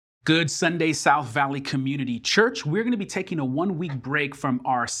Good Sunday, South Valley Community Church. We're going to be taking a 1-week break from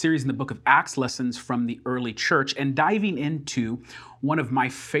our series in the book of Acts, lessons from the early church, and diving into one of my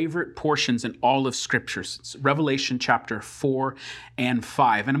favorite portions in all of Scripture, Revelation chapter 4 and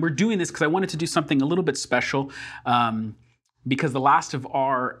 5. And we're doing this because I wanted to do something a little bit special because the last of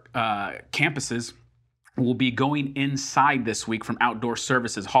our campuses will be going inside this week from outdoor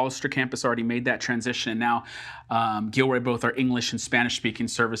services. Hollister campus already made that transition, and now Gilroy, both our English and Spanish-speaking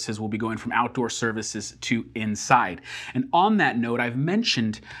services, will be going from outdoor services to inside. And on that note, I've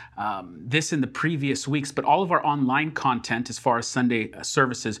mentioned this in the previous weeks, but all of our online content as far as Sunday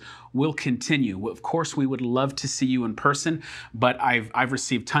services will continue. Of course, we would love to see you in person, but I've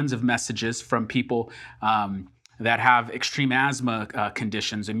received tons of messages from people that have extreme asthma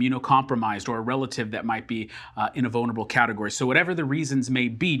conditions, immunocompromised, or a relative that might be in a vulnerable category. So whatever the reasons may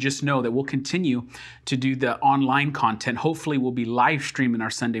be, just know that we'll continue to do the online content. Hopefully we'll be live streaming our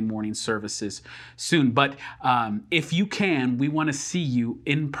Sunday morning services soon. But if you can, we want to see you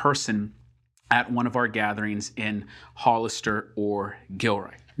in person at one of our gatherings in Hollister or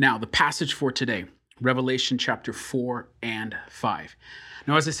Gilroy. Now, the passage for today, Revelation chapter 4 and 5.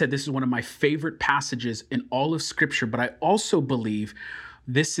 Now, as I said, this is one of my favorite passages in all of Scripture, but I also believe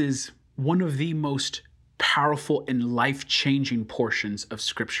this is one of the most powerful and life-changing portions of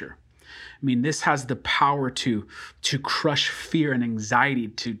Scripture. I mean, this has the power to crush fear and anxiety,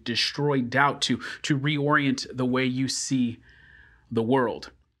 to destroy doubt, to reorient the way you see the world.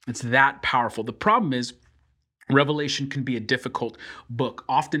 It's that powerful. The problem is, Revelation can be a difficult book.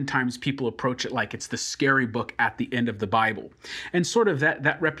 Oftentimes people approach it like it's the scary book at the end of the Bible. And sort of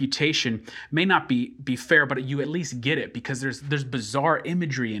that reputation may not be fair, but you at least get it because there's bizarre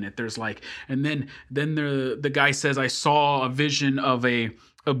imagery in it. There's like, and then the guy says, I saw a vision of a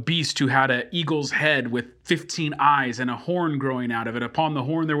beast who had an eagle's head with 15 eyes and a horn growing out of it. Upon the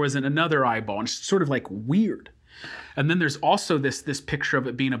horn there was another eyeball, and it's sort of like weird. And then there's also this picture of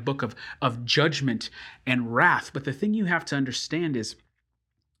it being a book of judgment and wrath. But the thing you have to understand is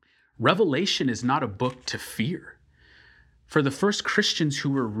Revelation is not a book to fear. For the first Christians who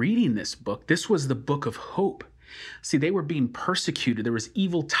were reading this book, this was the book of hope. See, they were being persecuted. There was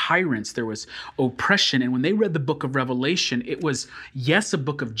evil tyrants. There was oppression. And when they read the book of Revelation, it was, yes, a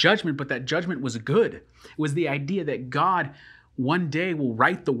book of judgment, but that judgment was good. It was the idea that God one day will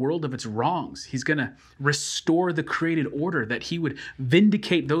right the world of its wrongs. He's going to restore the created order, that he would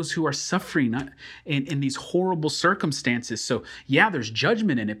vindicate those who are suffering in these horrible circumstances. So yeah, there's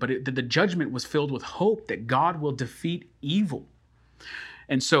judgment in it, but the judgment was filled with hope that God will defeat evil.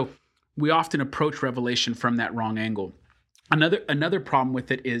 And so we often approach Revelation from that wrong angle. Another problem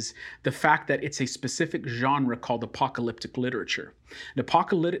with it is the fact that it's a specific genre called apocalyptic literature. And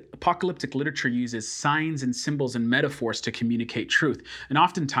apocalyptic literature uses signs and symbols and metaphors to communicate truth. And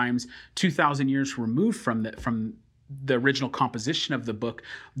oftentimes, 2,000 years removed from the original composition of the book,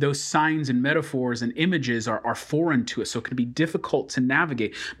 those signs and metaphors and images are foreign to us, so it can be difficult to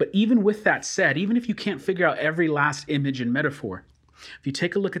navigate. But even with that said, even if you can't figure out every last image and metaphor, if you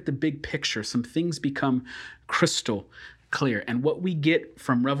take a look at the big picture, some things become crystal clear. And what we get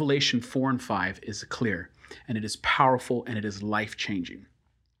from Revelation 4 and 5 is clear, and it is powerful, and it is life-changing.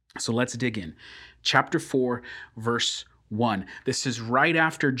 So let's dig in. Chapter 4, verse 1. This is right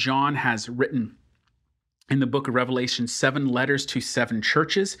after John has written in the book of Revelation 7 letters to 7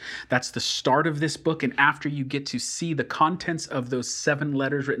 churches. That's the start of this book. And after you get to see the contents of those 7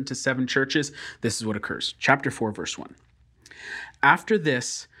 letters written to 7 churches, this is what occurs. Chapter 4, verse 1. After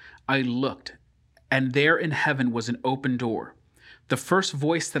this, I looked, and there in heaven was an open door. The first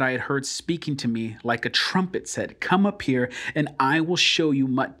voice that I had heard speaking to me like a trumpet said, "Come up here, and I will show you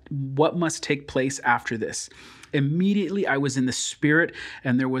what must take place after this." Immediately I was in the Spirit,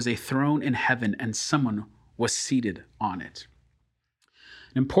 and there was a throne in heaven, and someone was seated on it.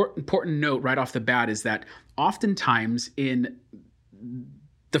 An important note right off the bat is that oftentimes in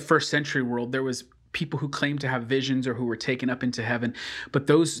the first century world, there was people who claimed to have visions or who were taken up into heaven. But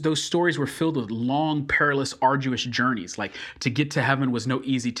those stories were filled with long, perilous, arduous journeys. Like, to get to heaven was no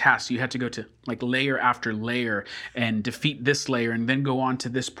easy task. You had to go to like layer after layer and defeat this layer and then go on to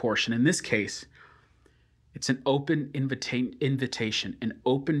this portion. In this case, it's an open invitation, an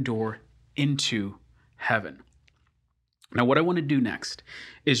open door into heaven. Now, what I want to do next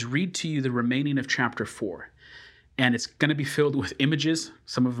is read to you the remaining of chapter 4. And it's going to be filled with images,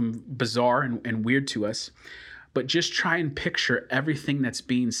 some of them bizarre and weird to us. But just try and picture everything that's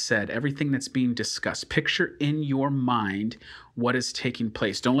being said, everything that's being discussed. Picture in your mind what is taking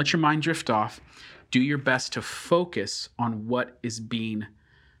place. Don't let your mind drift off. Do your best to focus on what is being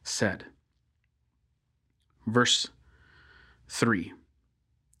said. Verse 3.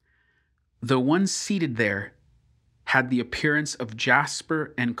 The one seated there had the appearance of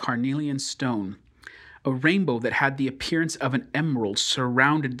jasper and carnelian stone. A rainbow that had the appearance of an emerald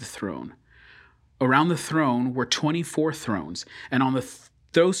surrounded the throne. Around the throne were 24 thrones, and on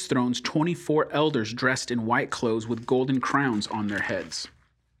those thrones 24 elders dressed in white clothes with golden crowns on their heads.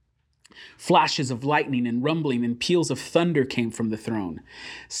 Flashes of lightning and rumbling and peals of thunder came from the throne.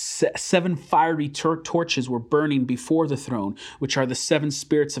 7 fiery torches were burning before the throne, which are the 7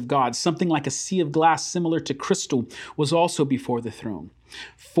 spirits of God. Something like a sea of glass similar to crystal was also before the throne.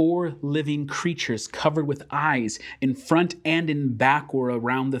 4 living creatures covered with eyes in front and in back were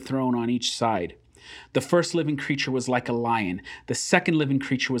around the throne on each side. The first living creature was like a lion. The second living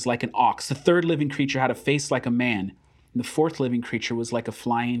creature was like an ox. The third living creature had a face like a man. And the fourth living creature was like a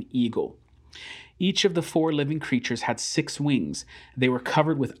flying eagle. Each of the 4 living creatures had 6 wings. They were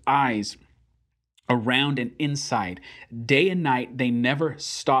covered with eyes around and inside. Day and night they never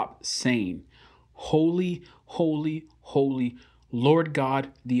stopped saying, "Holy, holy, holy, Lord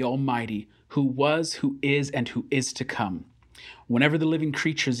God the Almighty, who was, who is, and who is to come." Whenever the living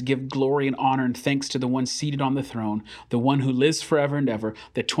creatures give glory and honor and thanks to the one seated on the throne, the one who lives forever and ever,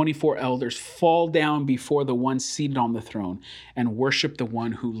 the 24 elders fall down before the one seated on the throne and worship the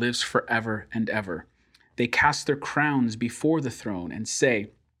one who lives forever and ever. They cast their crowns before the throne and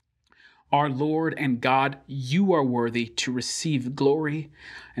say, "Our Lord and God, you are worthy to receive glory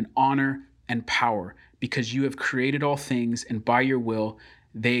and honor and power, because you have created all things, and by your will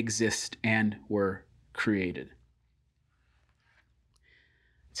they exist and were created."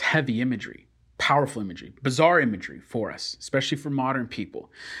 It's heavy imagery, powerful imagery, bizarre imagery for us, especially for modern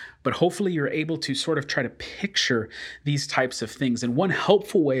people. But hopefully you're able to sort of try to picture these types of things. And one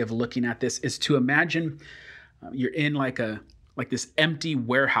helpful way of looking at this is to imagine you're in like this empty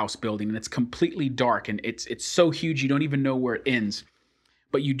warehouse building, and it's completely dark, and it's so huge you don't even know where it ends.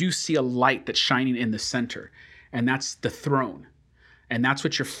 But you do see a light that's shining in the center, and that's the throne. And that's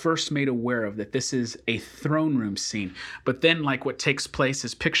what you're first made aware of, that this is a throne room scene. But then what takes place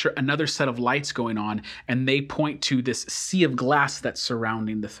is picture another set of lights going on, and they point to this sea of glass that's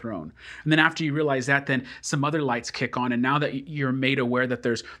surrounding the throne. And then after you realize that, then some other lights kick on. And now that you're made aware that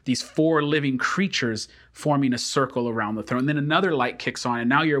there's these 4 living creatures forming a circle around the throne, and then another light kicks on. And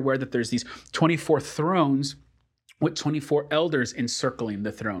now you're aware that there's these 24 thrones with 24 elders encircling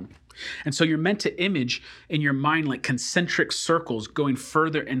the throne. And so you're meant to image in your mind like concentric circles going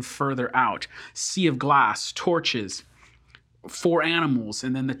further and further out. Sea of glass, torches, 4 animals,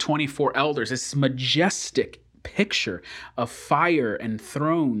 and then the 24 elders. This majestic picture of fire and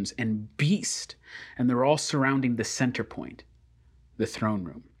thrones and beast. And they're all surrounding the center point, the throne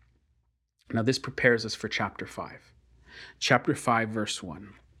room. Now this prepares us for chapter 5. Chapter 5, verse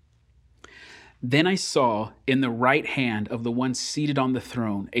 1. Then I saw in the right hand of the one seated on the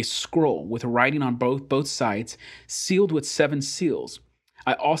throne a scroll with writing on both sides, sealed with 7 seals.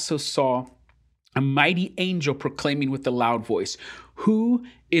 I also saw a mighty angel proclaiming with a loud voice, "Who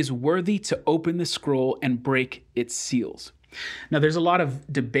is worthy to open the scroll and break its seals?" Now, there's a lot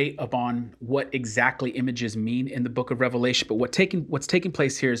of debate upon what exactly images mean in the book of Revelation, but what's taking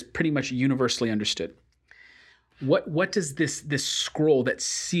place here is pretty much universally understood. What does this scroll that's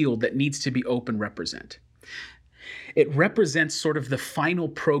sealed that needs to be open represent? It represents sort of the final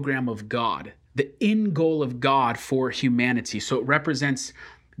program of God, the end goal of God for humanity. So it represents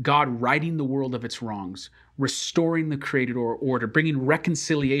God righting the world of its wrongs, restoring the created order, bringing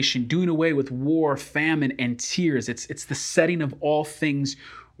reconciliation, doing away with war, famine, and tears. It's the setting of all things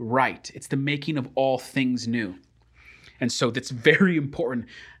right. It's the making of all things new. And so it's very important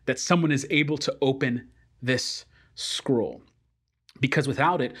that someone is able to open this scroll, because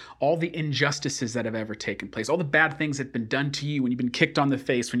without it, all the injustices that have ever taken place, all the bad things that have been done to you when you've been kicked on the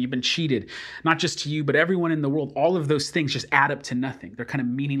face, when you've been cheated, not just to you, but everyone in the world, all of those things just add up to nothing. They're kind of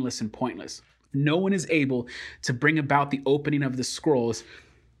meaningless and pointless. No one is able to bring about the opening of the scrolls.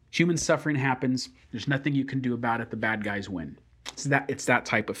 Human suffering happens. There's nothing you can do about it. The bad guys win. It's that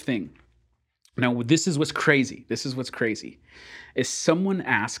type of thing. Now, this is what's crazy. Is someone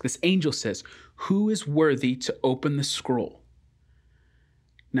asks, this angel says, "Who is worthy to open the scroll?"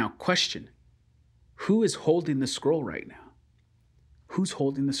 Now, question, who is holding the scroll right now? Who's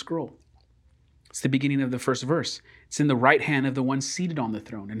holding the scroll? It's the beginning of the first verse. It's in the right hand of the one seated on the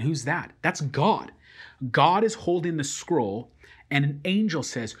throne. And who's that? That's God. God is holding the scroll, and an angel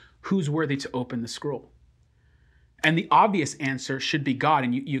says, "Who's worthy to open the scroll?" And the obvious answer should be God.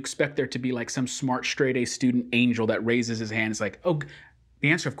 And you expect there to be like some smart, straight-A student angel that raises his hand. It's like, oh, the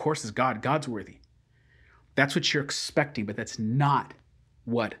answer, of course, is God. God's worthy. That's what you're expecting, but that's not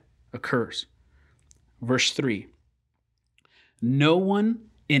what occurs. Verse 3, "No one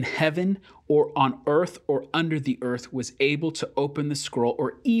in heaven or on earth or under the earth was able to open the scroll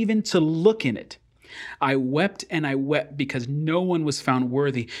or even to look in it. I wept and I wept because no one was found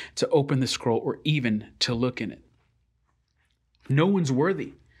worthy to open the scroll or even to look in it. No one's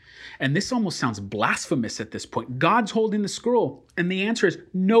worthy. And this almost sounds blasphemous at this point. God's holding the scroll, and the answer is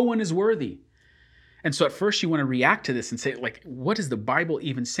no one is worthy. And so at first you want to react to this and say, like, what is the Bible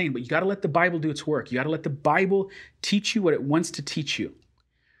even saying? But you got to let the Bible do its work. You got to let the Bible teach you what it wants to teach you.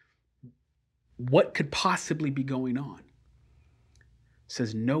 What could possibly be going on? It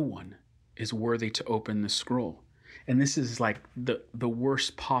says no one is worthy to open the scroll. And this is like the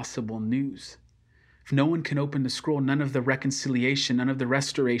worst possible news. If no one can open the scroll, none of the reconciliation, none of the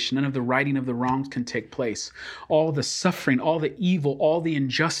restoration, none of the righting of the wrongs can take place. All the suffering, all the evil, all the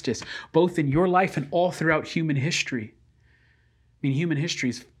injustice, both in your life and all throughout human history. I mean, human history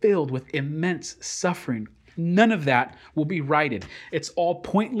is filled with immense suffering. None of that will be righted. It's all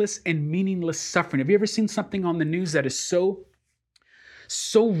pointless and meaningless suffering. Have you ever seen something on the news that is so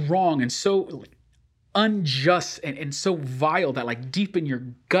wrong and so unjust and so vile that like deep in your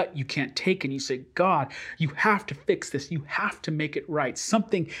gut you can't take, and you say, God, you have to fix this. You have to make it right.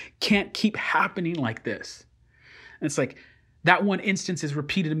 Something can't keep happening like this. And it's like that one instance is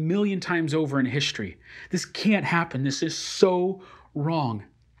repeated 1,000,000 times over in history. This can't happen. This is so wrong.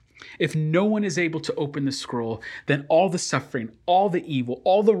 If no one is able to open the scroll, then all the suffering, all the evil,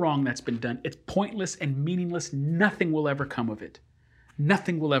 all the wrong that's been done, it's pointless and meaningless. Nothing will ever come of it.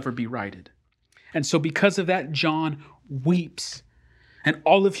 Nothing will ever be righted. And so because of that, John weeps, and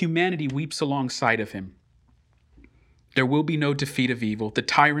all of humanity weeps alongside of him. There will be no defeat of evil. The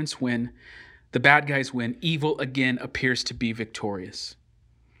tyrants win. The bad guys win. Evil again appears to be victorious.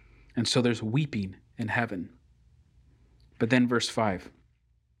 And so there's weeping in heaven. But then verse 5.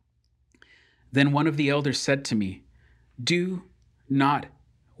 Then one of the elders said to me, do not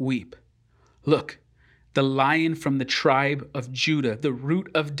weep. Look, the Lion from the tribe of Judah, the root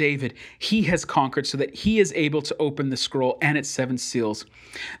of David, he has conquered so that he is able to open the scroll and its 7 seals.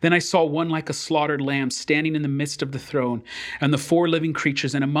 Then I saw one like a slaughtered lamb standing in the midst of the throne and the 4 living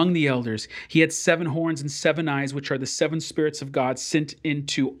creatures, and among the elders he had 7 horns and 7 eyes, which are the 7 spirits of God sent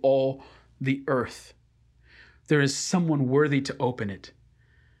into all the earth. There is someone worthy to open it,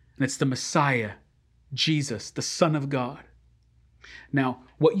 and it's the Messiah, Jesus, the Son of God. Now,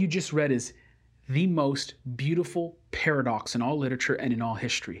 what you just read is the most beautiful paradox in all literature and in all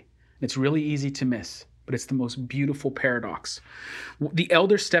history. It's really easy to miss, but it's the most beautiful paradox. The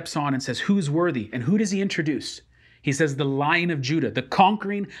elder steps on and says, who's worthy? And who does he introduce? He says, the Lion of Judah, the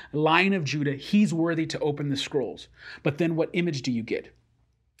conquering Lion of Judah, he's worthy to open the scrolls. But then what image do you get?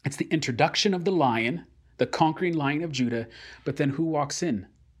 It's the introduction of the lion, the conquering Lion of Judah, but then who walks in?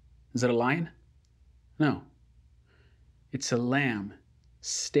 Is it a lion? No. It's a lamb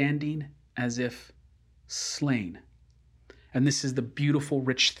standing as if slain. And this is the beautiful,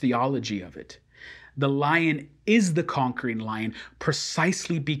 rich theology of it. The lion is the conquering lion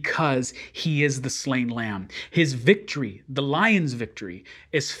precisely because he is the slain lamb. His victory, the lion's victory,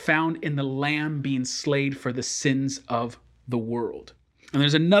 is found in the lamb being slain for the sins of the world. And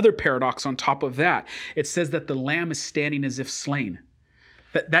there's another paradox on top of that. It says that the lamb is standing as if slain.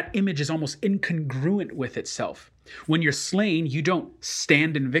 That image is almost incongruent with itself. When you're slain, you don't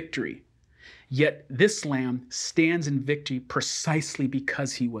stand in victory. Yet this lamb stands in victory precisely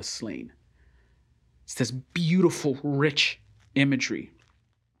because he was slain. It's this beautiful, rich imagery.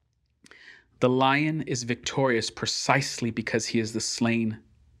 The lion is victorious precisely because he is the slain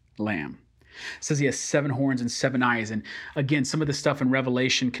lamb. It says he has 7 horns and 7 eyes. And again, some of the stuff in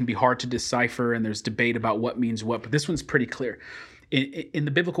Revelation can be hard to decipher, and there's debate about what means what, but this one's pretty clear. In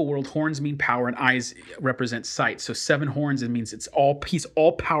the biblical world, horns mean power and eyes represent sight. So 7 horns, it means he's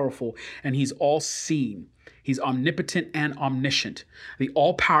all powerful and he's all seeing. He's omnipotent and omniscient. The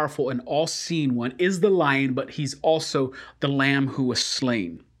all powerful and all seeing one is the lion, but he's also the lamb who was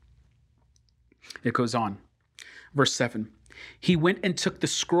slain. It goes on. Verse 7. He went and took the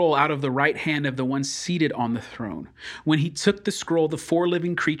scroll out of the right hand of the one seated on the throne. When he took the scroll, the 4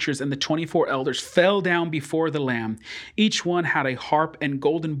 living creatures and the 24 elders fell down before the Lamb. Each one had a harp and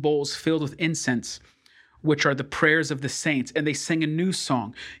golden bowls filled with incense, which are the prayers of the saints. And they sang a new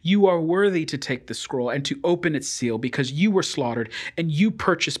song. You are worthy to take the scroll and to open its seal, because you were slaughtered and you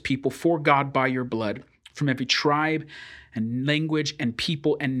purchased people for God by your blood. From every tribe and language and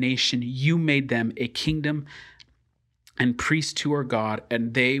people and nation, you made them a kingdom and priests to our God,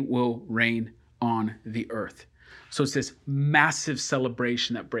 and they will reign on the earth. So it's this massive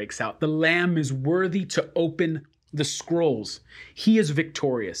celebration that breaks out. The Lamb is worthy to open the scrolls. He is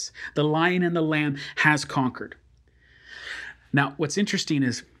victorious. The Lion and the Lamb has conquered. Now, what's interesting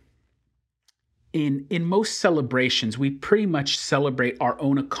is in most celebrations, we pretty much celebrate our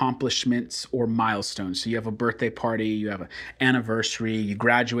own accomplishments or milestones. So you have a birthday party, you have an anniversary, you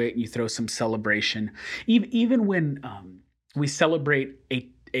graduate, and you throw some celebration. Even when we celebrate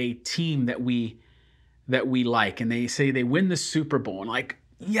a team that we like, and they say they win the Super Bowl, and like,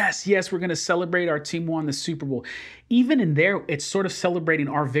 yes, we're going to celebrate our team won the Super Bowl. Even in there, it's sort of celebrating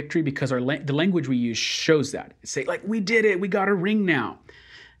our victory because the language we use shows that. Say like, we did it, we got a ring now.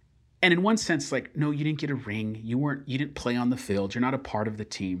 And in one sense, like, no, you didn't get a ring. You didn't play on the field. You're not a part of the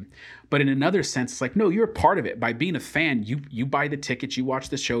team. But in another sense, it's like, no, you're a part of it. By being a fan, you buy the tickets, you watch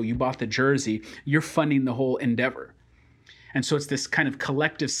the show, you bought the jersey, you're funding the whole endeavor. And so it's this kind of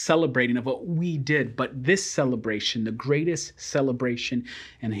collective celebrating of what we did. But this celebration, the greatest celebration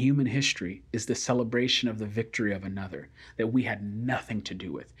in human history, is the celebration of the victory of another that we had nothing to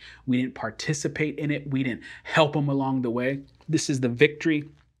do with. We didn't participate in it. We didn't help them along the way. This is the victory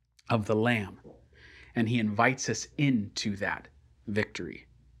of the Lamb, and he invites us into that victory.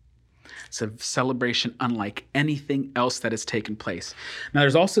 It's a celebration unlike anything else that has taken place. Now,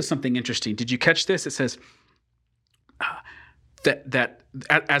 there's also something interesting. Did you catch this? It says that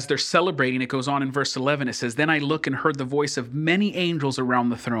as they're celebrating, it goes on in verse 11, it says, "Then I looked and heard the voice of many angels around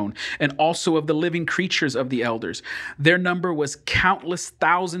the throne, and also of the living creatures of the elders. Their number was countless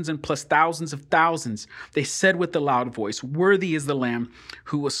thousands and plus thousands of thousands. They said with a loud voice, 'Worthy is the Lamb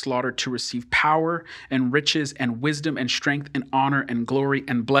who was slaughtered to receive power and riches and wisdom and strength and honor and glory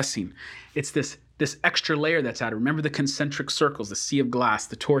and blessing.'" It's this extra layer that's added. Remember the concentric circles, the sea of glass,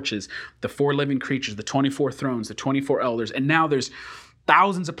 the torches, the 4 living creatures, the 24 thrones, the 24 elders. And now there's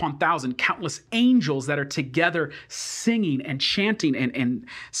thousands upon thousands, countless angels that are together singing and chanting and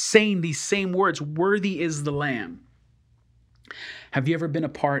saying these same words, "Worthy is the Lamb." Have you ever been a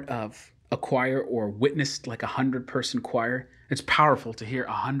part of a choir or witnessed like 100-person choir? It's powerful to hear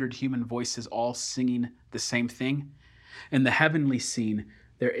 100 human voices all singing the same thing. In the heavenly scene,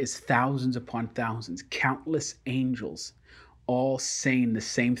 there is thousands upon thousands, countless angels, all saying the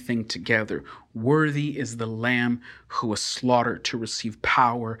same thing together. "Worthy is the Lamb who was slaughtered to receive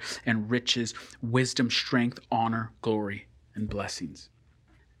power and riches, wisdom, strength, honor, glory, and blessings."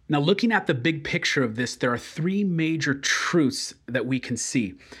 Now, looking at the big picture of this, there are 3 major truths that we can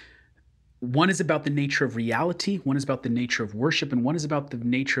see. One is about the nature of reality, one is about the nature of worship, and one is about the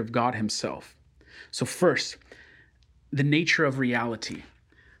nature of God himself. So first, the nature of reality.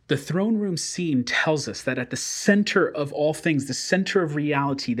 The throne room scene tells us that at the center of all things, the center of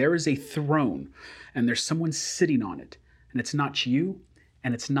reality, there is a throne and there's someone sitting on it. And it's not you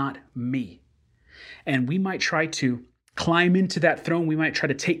and it's not me. And we might try to climb into that throne. We might try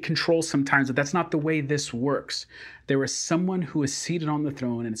to take control sometimes, but that's not the way this works. There is someone who is seated on the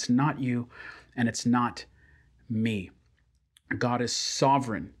throne, and it's not you and it's not me. God is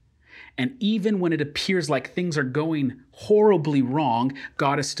sovereign. And even when it appears like things are going horribly wrong,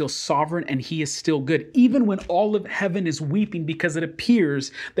 God is still sovereign and he is still good. Even when all of heaven is weeping because it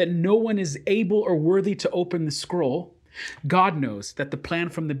appears that no one is able or worthy to open the scroll, God knows that the plan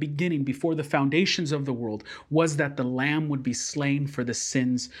from the beginning, before the foundations of the world, was that the Lamb would be slain for the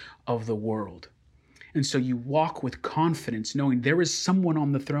sins of the world. And so you walk with confidence, knowing there is someone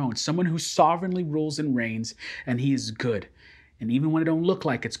on the throne, someone who sovereignly rules and reigns, and he is good. And even when it don't look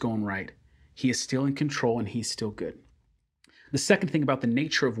like it's going right, he is still in control and he's still good. The second thing about the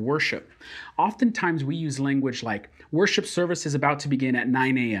nature of worship, oftentimes we use language like worship service is about to begin at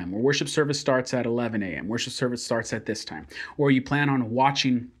 9 a.m. or worship service starts at 11 a.m. Worship service starts at this time, or you plan on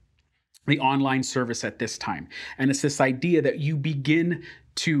watching the online service at this time. And it's this idea that you begin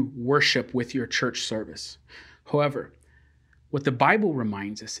to worship with your church service. However, what the Bible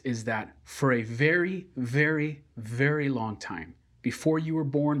reminds us is that for a very, very, very long time, before you were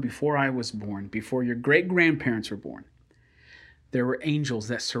born, before I was born, before your great-grandparents were born, there were angels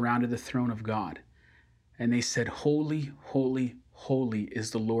that surrounded the throne of God. And they said, "Holy, holy, holy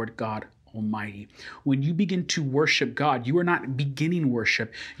is the Lord God Almighty." When you begin to worship God, you are not beginning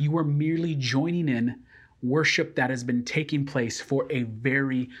worship. You are merely joining in worship that has been taking place for a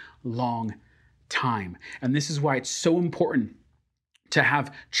very long time. And this is why it's so important to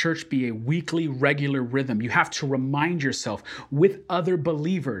have church be a weekly, regular rhythm. You have to remind yourself with other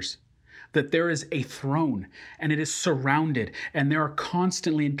believers that there is a throne and it is surrounded, and there are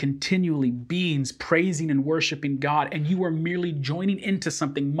constantly and continually beings praising and worshiping God, and you are merely joining into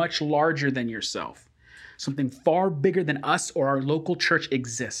something much larger than yourself. Something far bigger than us or our local church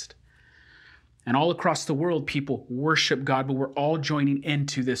exist. And all across the world, people worship God, but we're all joining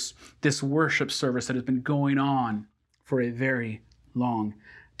into this worship service that has been going on for a very long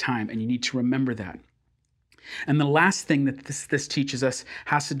time, and you need to remember that. And the last thing that this teaches us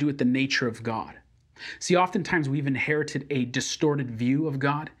has to do with the nature of God. See, oftentimes we've inherited a distorted view of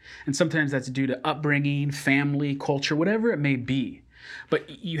God, and sometimes that's due to upbringing, family, culture, whatever it may be. But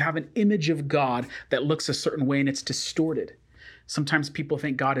you have an image of God that looks a certain way and it's distorted. Sometimes people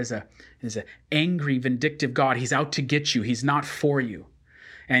think God is an angry, vindictive God. He's out to get you. He's not for you.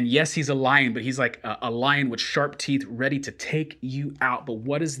 And yes, he's a lion, but he's like a lion with sharp teeth ready to take you out. But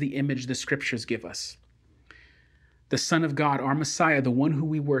what is the image the scriptures give us? The Son of God, our Messiah, the one who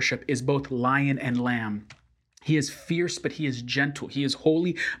we worship, is both lion and lamb. He is fierce, but he is gentle. He is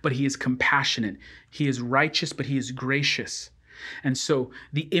holy, but he is compassionate. He is righteous, but he is gracious. And so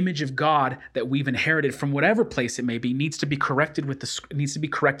the image of God that we've inherited from whatever place it may be needs to be corrected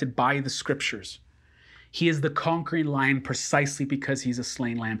by the scriptures. He is the conquering lion precisely because he's a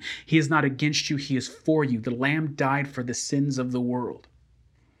slain lamb. He is not against you, he is for you. The lamb died for the sins of the world.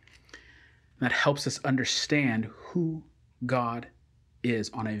 That helps us understand who God is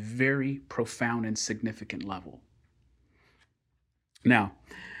on a very profound and significant level. Now,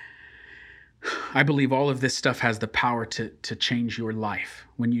 I believe all of this stuff has the power to change your life.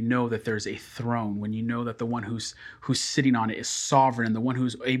 When you know that there's a throne, when you know that the one who's sitting on it is sovereign, and the one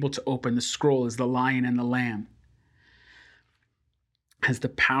who's able to open the scroll is the lion and the lamb, has the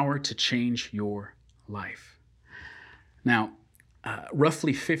power to change your life. Now,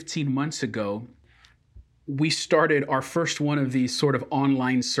 roughly 15 months ago, we started our first one of these sort of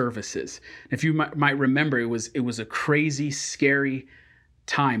online services. If you might remember, it was a crazy, scary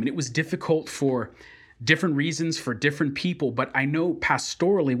time, and it was difficult for different reasons for different people. But I know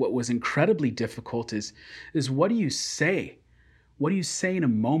pastorally what was incredibly difficult is what do you say? What do you say in a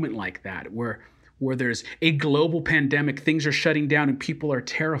moment like that where there's a global pandemic, things are shutting down and people are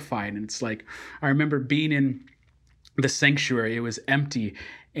terrified? And it's like, I remember being in the sanctuary, it was empty,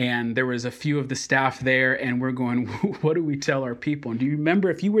 and there was a few of the staff there, and we're going, what do we tell our people? And do you remember,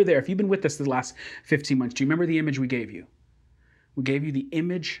 if you were there, if you've been with us the last 15 months, do you remember the image we gave you? We gave you the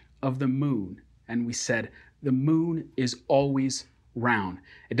image of the moon, and we said, the moon is always round.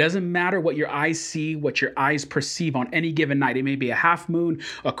 It doesn't matter what your eyes see, what your eyes perceive on any given night. It may be a half moon,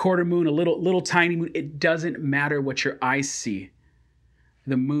 a quarter moon, a little tiny moon. It doesn't matter what your eyes see.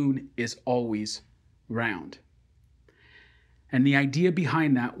 The moon is always round. And the idea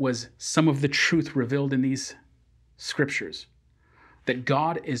behind that was some of the truth revealed in these scriptures. That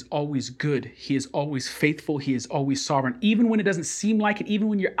God is always good. He is always faithful. He is always sovereign. Even when it doesn't seem like it, even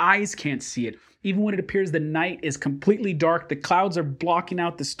when your eyes can't see it, even when it appears the night is completely dark, the clouds are blocking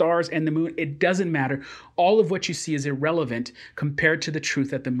out the stars and the moon, it doesn't matter. All of what you see is irrelevant compared to the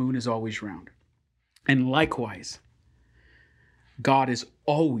truth that the moon is always round. And likewise, God is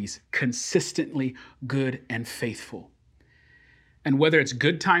always consistently good and faithful. And whether it's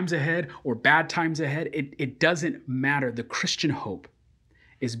good times ahead or bad times ahead, it doesn't matter. The Christian hope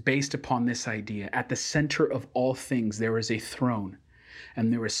is based upon this idea. At the center of all things, there is a throne,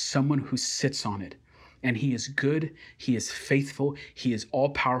 and there is someone who sits on it. And he is good, he is faithful, he is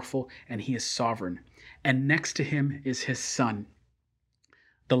all-powerful, and he is sovereign. And next to him is his son,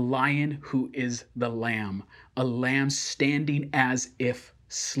 the lion who is the lamb, a lamb standing as if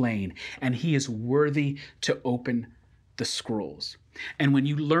slain. And he is worthy to open the scrolls. And when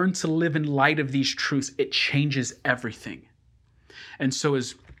you learn to live in light of these truths, it changes everything. And so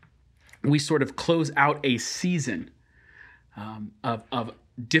as we sort of close out a season of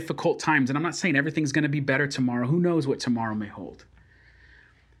difficult times, and I'm not saying everything's going to be better tomorrow. Who knows what tomorrow may hold?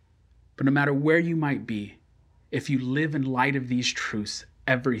 But no matter where you might be, if you live in light of these truths,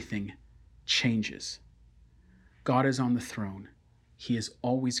 everything changes. God is on the throne. He is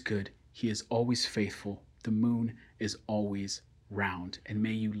always good. He is always faithful. The moon is always round. And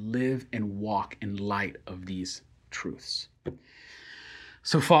may you live and walk in light of these truths.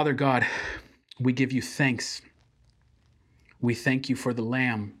 So, Father God, we give you thanks. We thank you for the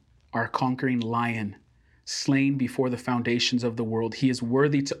Lamb, our conquering lion, slain before the foundations of the world. He is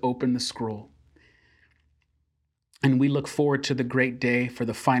worthy to open the scroll. And we look forward to the great day for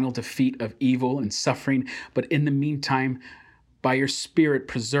the final defeat of evil and suffering. But in the meantime, by your Spirit,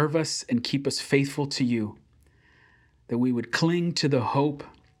 preserve us and keep us faithful to you, that we would cling to the hope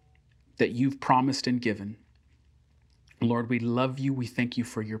that you've promised and given. Lord, we love you. We thank you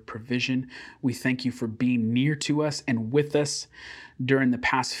for your provision. We thank you for being near to us and with us during the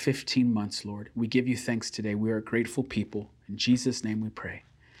past 15 months, Lord. We give you thanks today. We are a grateful people. In Jesus' name we pray.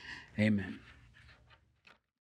 Amen.